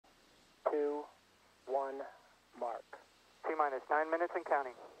T-minus 9 minutes and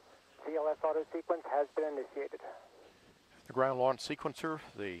counting. CLS auto sequence has been initiated. The ground launch sequencer,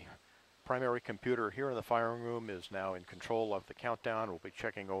 the primary computer here in the firing room, is now in control of the countdown. We'll be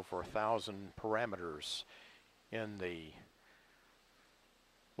checking over 1,000 parameters in the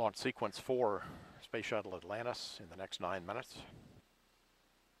launch sequence for Space Shuttle Atlantis in the next 9 minutes.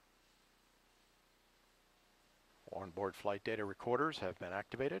 Onboard flight data recorders have been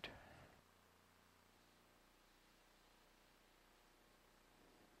activated.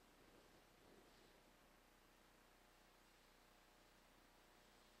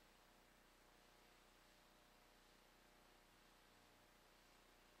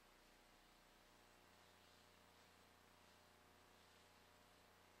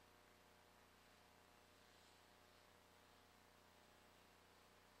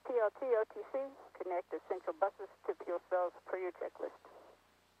 TLT, OTC, connect essential buses to fuel cells per your checklist.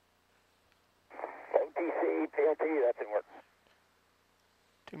 OTC, TLT, that's in work.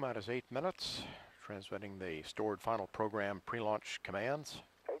 T-minus 8 minutes, transmitting the stored final program pre-launch commands.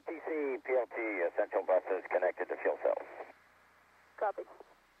 OTC, PLT, essential buses connected to fuel cells. Copy.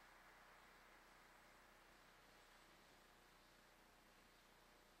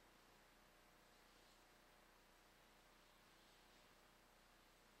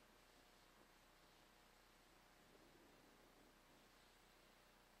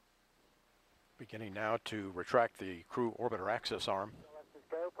 Beginning now to retract the crew orbiter access arm. Let's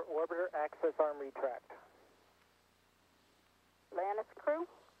go for orbiter access arm retract. Atlantis crew,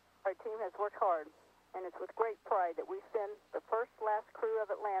 our team has worked hard, and it's with great pride that we send the last crew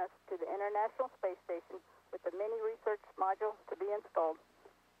of Atlantis to the International Space Station with the mini research module to be installed.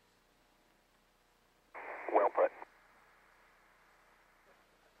 Well put.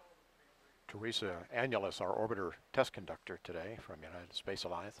 Teresa Annulus, our orbiter test conductor today from United Space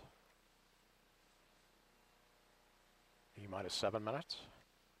Alliance. T-minus 7 minutes.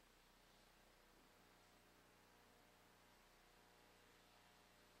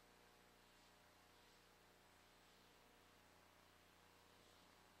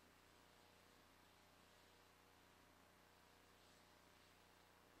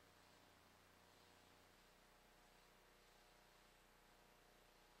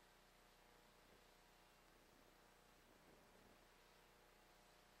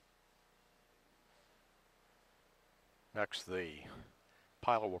 Next, the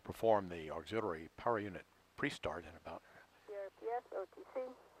pilot will perform the auxiliary power unit pre-start in about... CRPS, OTC,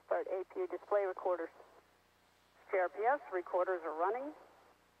 start APU display recorders. CRPS, recorders are running.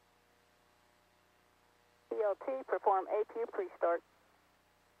 CLT, perform APU pre-start.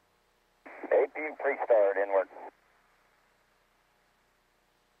 APU pre-start, inward.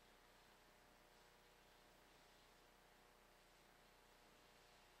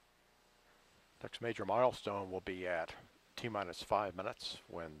 Next major milestone will be at T-minus 5 minutes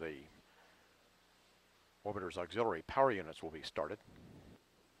when the orbiter's auxiliary power units will be started.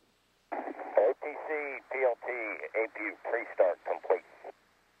 OTC, PLT, APU pre-start complete.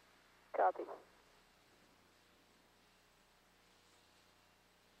 Copy.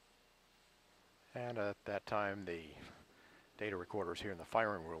 And at that time, the data recorders here in the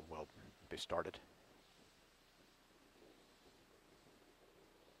firing room will be started.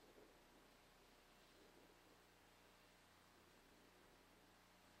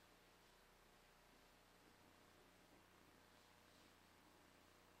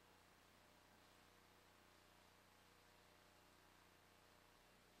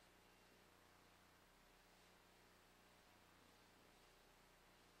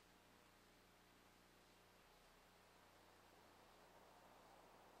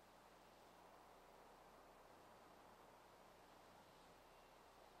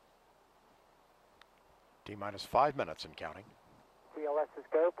 T-minus 5 minutes and counting. CLS is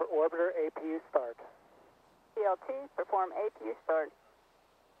go for orbiter APU start. CLT, perform APU start.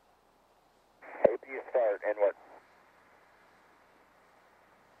 APU start, inward.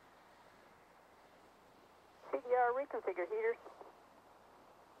 CDR, reconfigure heaters.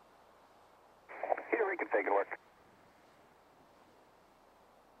 Heater reconfigure, work.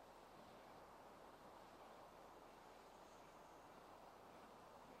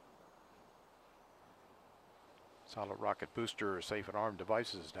 Solid rocket booster safe and armed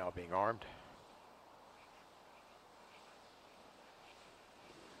devices now being armed.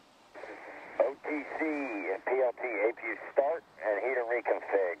 OTC and PLT APU start and heater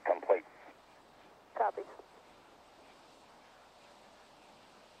reconfig complete. Copy.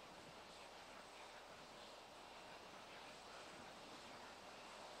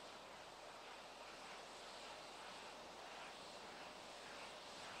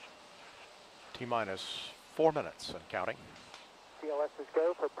 T-minus 4 minutes and counting. CLS is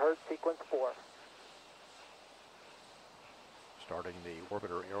go for purge sequence 4. Starting the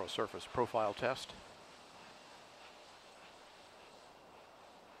orbiter aerosurface profile test.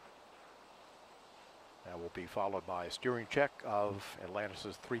 That will be followed by a steering check of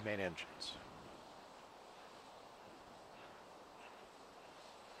Atlantis' 3 main engines.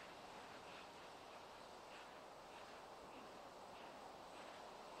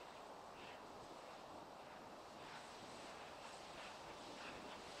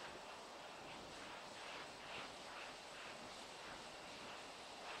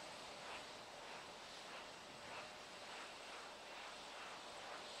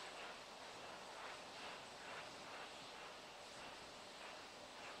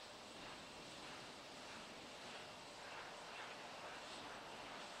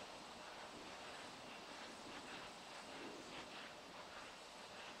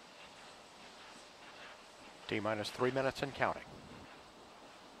 T-minus 3 minutes and counting.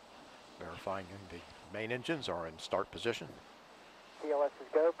 Verifying the main engines are in start position. CLS is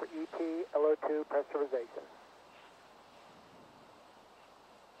go for EP LO2 pressurization.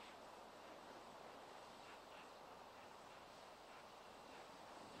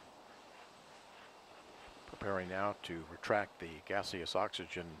 Preparing now to retract the gaseous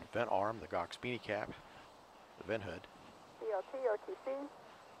oxygen vent arm, the GOX beanie cap, the vent hood. CLT, OTC,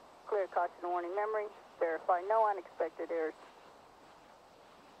 clear caution warning memory, verify no unexpected errors.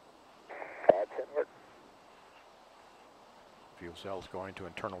 Ascent work. Fuel cells going to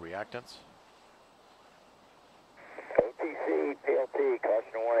internal reactants. OTC, PLT,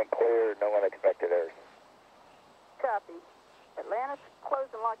 caution warning clear, no unexpected errors. Copy. Atlantis, close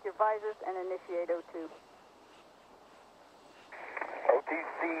and lock your visors and initiate O2.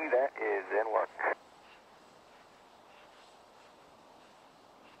 OTC, that is in work.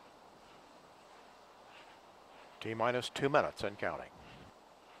 T-minus 2 minutes and counting.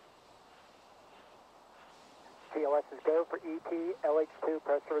 CLS is go for ET LH2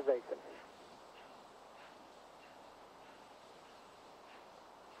 pressurization.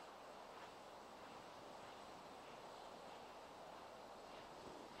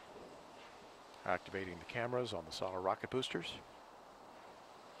 Activating the cameras on the solid rocket boosters.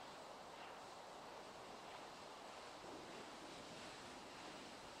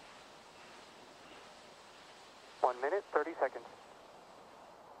 Minute, 30 seconds.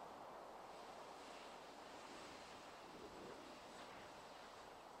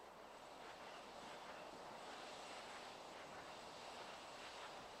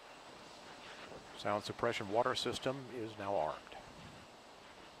 Sound suppression water system is now armed.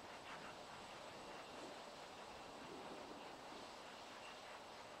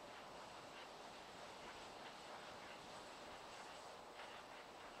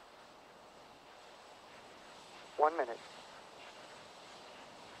 One minute.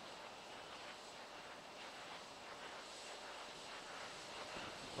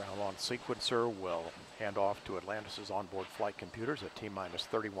 Ground launch sequencer will hand off to Atlantis' onboard flight computers at T-minus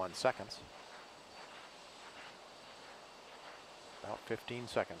 31 seconds. About 15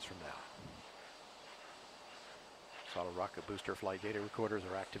 seconds from now. Solid rocket booster flight data recorders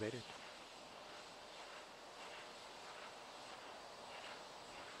are activated.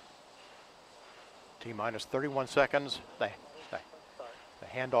 T-minus 31 seconds. The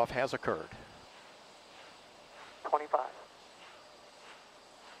handoff has occurred. 25.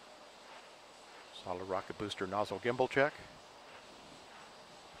 Solid rocket booster nozzle gimbal check.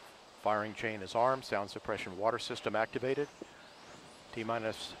 Firing chain is armed. Sound suppression water system activated.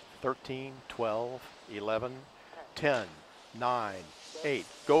 T-minus 13, 12, 11, 10, 9, 8.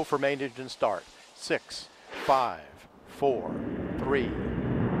 Go for main engine start. 6, 5, 4, 3, 2, 1.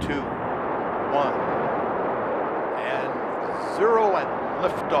 And 0 and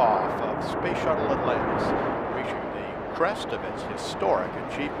liftoff of Space Shuttle Atlantis, reaching the crest of its historic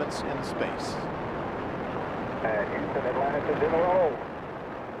achievements in space. Houston, Atlantis is in a roll.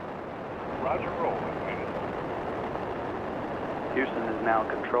 Roger, roll. Houston is now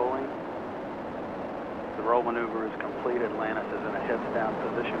controlling. The roll maneuver is complete. Atlantis is in a heads-down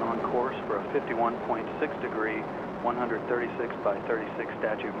position on course for a 51.6 degree, 136 by 36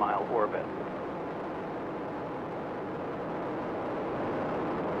 statute mile orbit.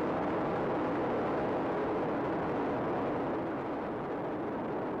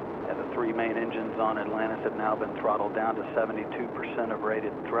 The 3 main engines on Atlantis have now been throttled down to 72% of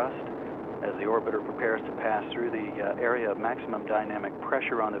rated thrust as the orbiter prepares to pass through the area of maximum dynamic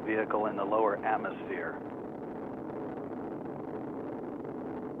pressure on the vehicle in the lower atmosphere.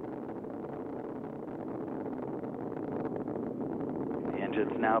 The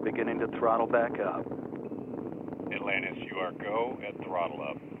engine's now beginning to throttle back up. Atlantis, you are go at throttle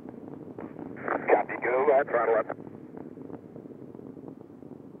up. Copy, go at throttle up.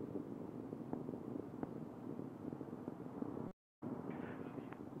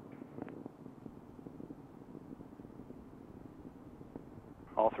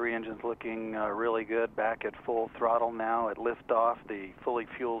 All three engines looking really good, back at full throttle now at liftoff. The fully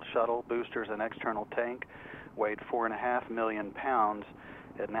fueled shuttle, boosters, and external tank weighed 4.5 million pounds.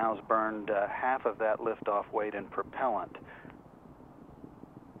 It now has burned half of that liftoff weight in propellant.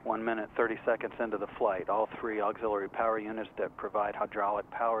 1 minute, 30 seconds into the flight, all three auxiliary power units that provide hydraulic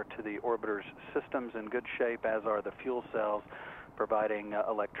power to the orbiter's systems in good shape, as are the fuel cells providing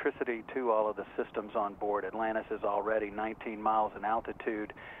electricity to all of the systems on board. Atlantis is already 19 miles in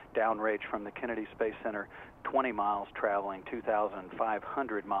altitude, downrange from the Kennedy Space Center, 20 miles, traveling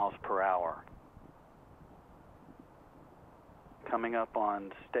 2,500 miles per hour. Coming up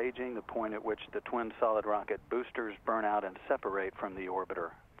on staging, the point at which the twin solid rocket boosters burn out and separate from the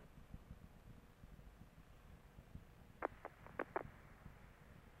orbiter.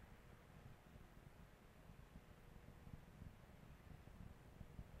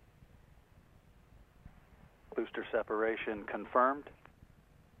 Booster separation confirmed.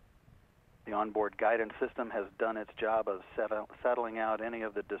 The onboard guidance system has done its job of settling out any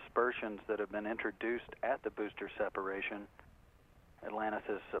of the dispersions that have been introduced at the booster separation.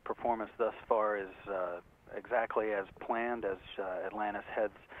 Atlantis' performance thus far is exactly as planned as Atlantis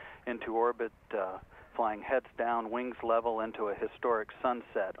heads into orbit, flying heads down, wings level into a historic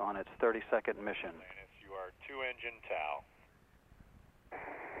sunset on its 30-second mission. Atlantis, you are 2-engine TOW.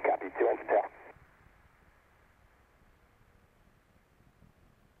 Copy, 2-engine TOW.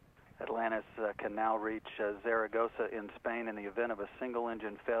 Atlantis can now reach Zaragoza in Spain in the event of a single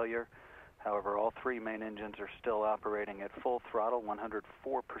engine failure. However, all three main engines are still operating at full throttle,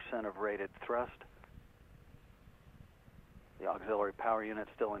 104% of rated thrust. The auxiliary power unit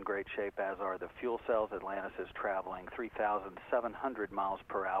still in great shape, as are the fuel cells. Atlantis is traveling 3,700 miles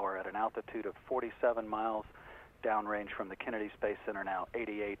per hour at an altitude of 47 miles, downrange from the Kennedy Space Center now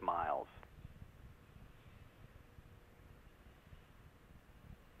 88 miles.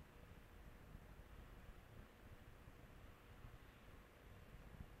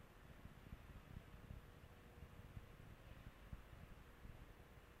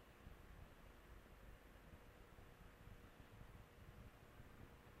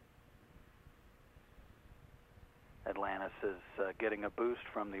 Atlantis is getting a boost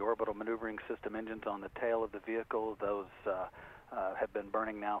from the orbital maneuvering system engines on the tail of the vehicle. Those have been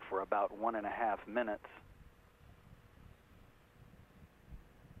burning now for about 1.5 minutes.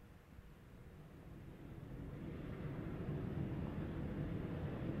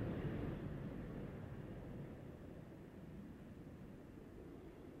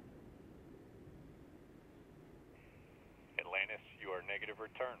 Atlantis, you are negative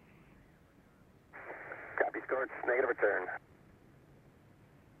return. Copy, scored, negative return.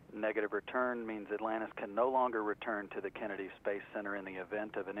 Negative return means Atlantis can no longer return to the Kennedy Space Center in the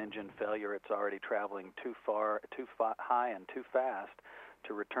event of an engine failure. It's already traveling too high and too fast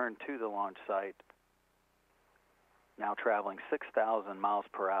to return to the launch site. Now traveling 6,000 miles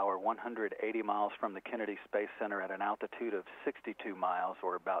per hour, 180 miles from the Kennedy Space Center at an altitude of 62 miles,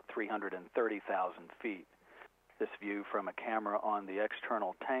 or about 330,000 feet. This view from a camera on the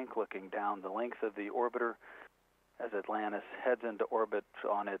external tank looking down the length of the orbiter as Atlantis heads into orbit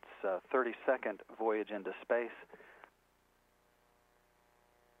on its 32nd voyage into space.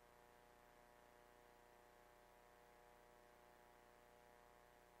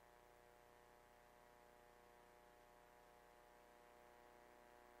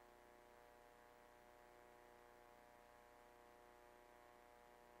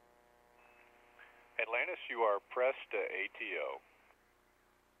 Atlantis, you are pressed to ATO.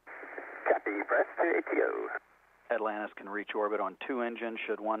 Copy, press to ATO. Atlantis can reach orbit on 2 engines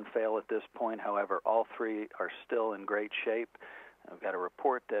should one fail at this point. However, all three are still in great shape. I've got a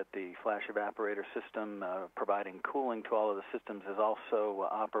report that the flash evaporator system providing cooling to all of the systems is also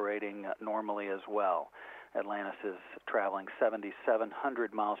operating normally as well. Atlantis is traveling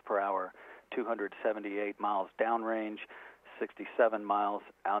 7,700 miles per hour, 278 miles downrange, 67 miles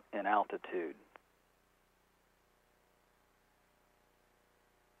out in altitude.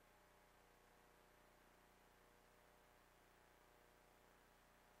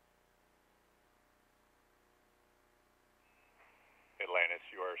 Atlantis,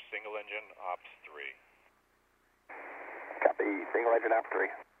 you are single engine Ops 3. Copy, single engine Ops 3.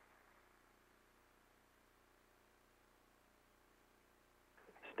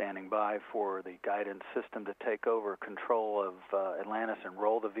 standing by for the guidance system to take over control of Atlantis and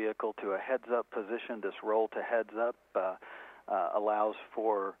roll the vehicle to a heads-up position. This roll to heads-up allows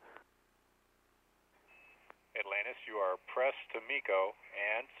for... Atlantis, you are press to MECO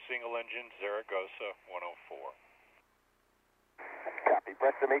and single engine Zaragoza 104. Copy.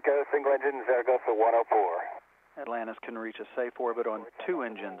 Press to MECO, single engine Zaragoza 104. Atlantis can reach a safe orbit on 2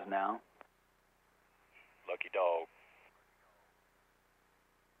 engines now. Lucky dog.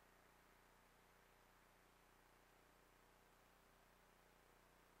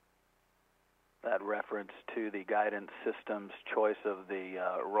 That reference to the guidance system's choice of the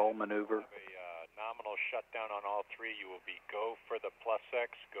roll maneuver. Nominal shutdown on all 3. You will be go for the plus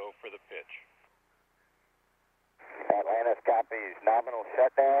X, go for the pitch. Atlantis copies. Nominal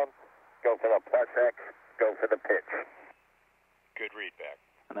shutdown, go for the plus X, go for the pitch. Good readback.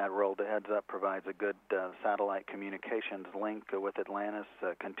 And that roll to heads up provides a good satellite communications link with Atlantis,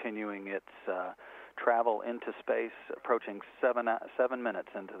 continuing its travel into space, approaching 7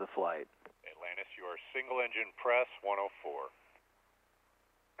 minutes into the flight. Atlantis, you are single engine press 104.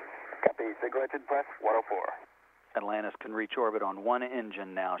 Copy. Single engine press 104. Atlantis can reach orbit on 1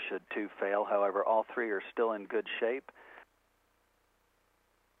 engine now should 2 fail. However, all 3 are still in good shape.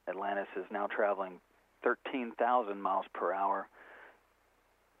 Atlantis is now traveling 13,000 miles per hour,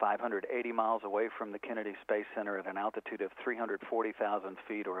 580 miles away from the Kennedy Space Center at an altitude of 340,000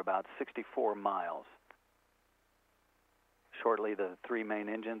 feet, or about 64 miles. Shortly, the 3 main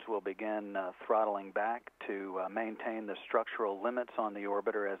engines will begin throttling back to maintain the structural limits on the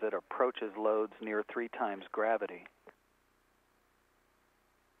orbiter as it approaches loads near 3 times gravity.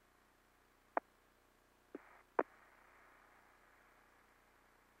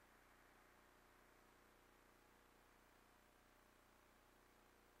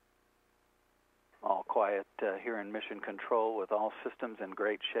 All quiet here in Mission Control with all systems in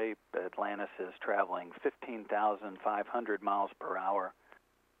great shape. Atlantis is traveling 15,500 miles per hour,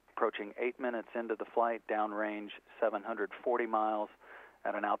 approaching 8 minutes into the flight, downrange 740 miles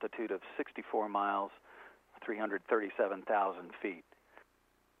at an altitude of 64 miles, 337,000 feet.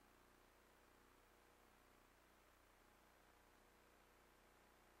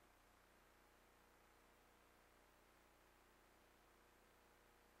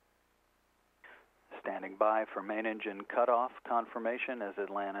 Standing by for main engine cutoff confirmation as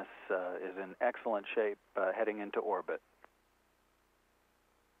Atlantis is in excellent shape heading into orbit.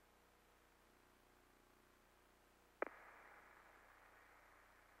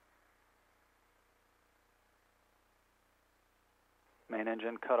 Main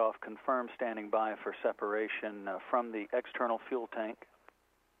engine cutoff confirmed, standing by for separation from the external fuel tank.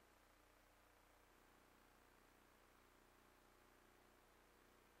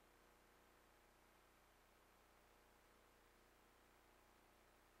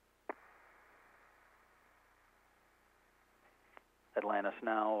 Atlantis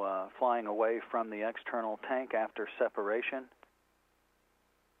now flying away from the external tank after separation.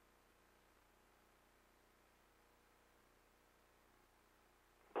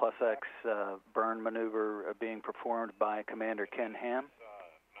 Plus X burn maneuver being performed by Commander Ken Ham.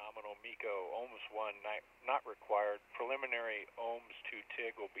 Nominal MECO, OHMS 1 not required. Preliminary OHMS 2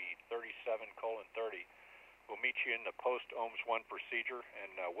 TIG will be 37:30. We'll meet you in the post-OHMS 1 procedure,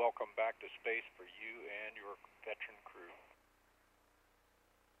 and welcome back to space for you and your veteran crew.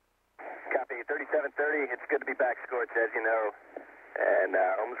 Copy. 37:30. It's good to be back, Scorch, as you know. And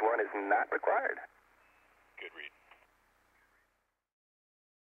OHMS 1 is not required. Good read.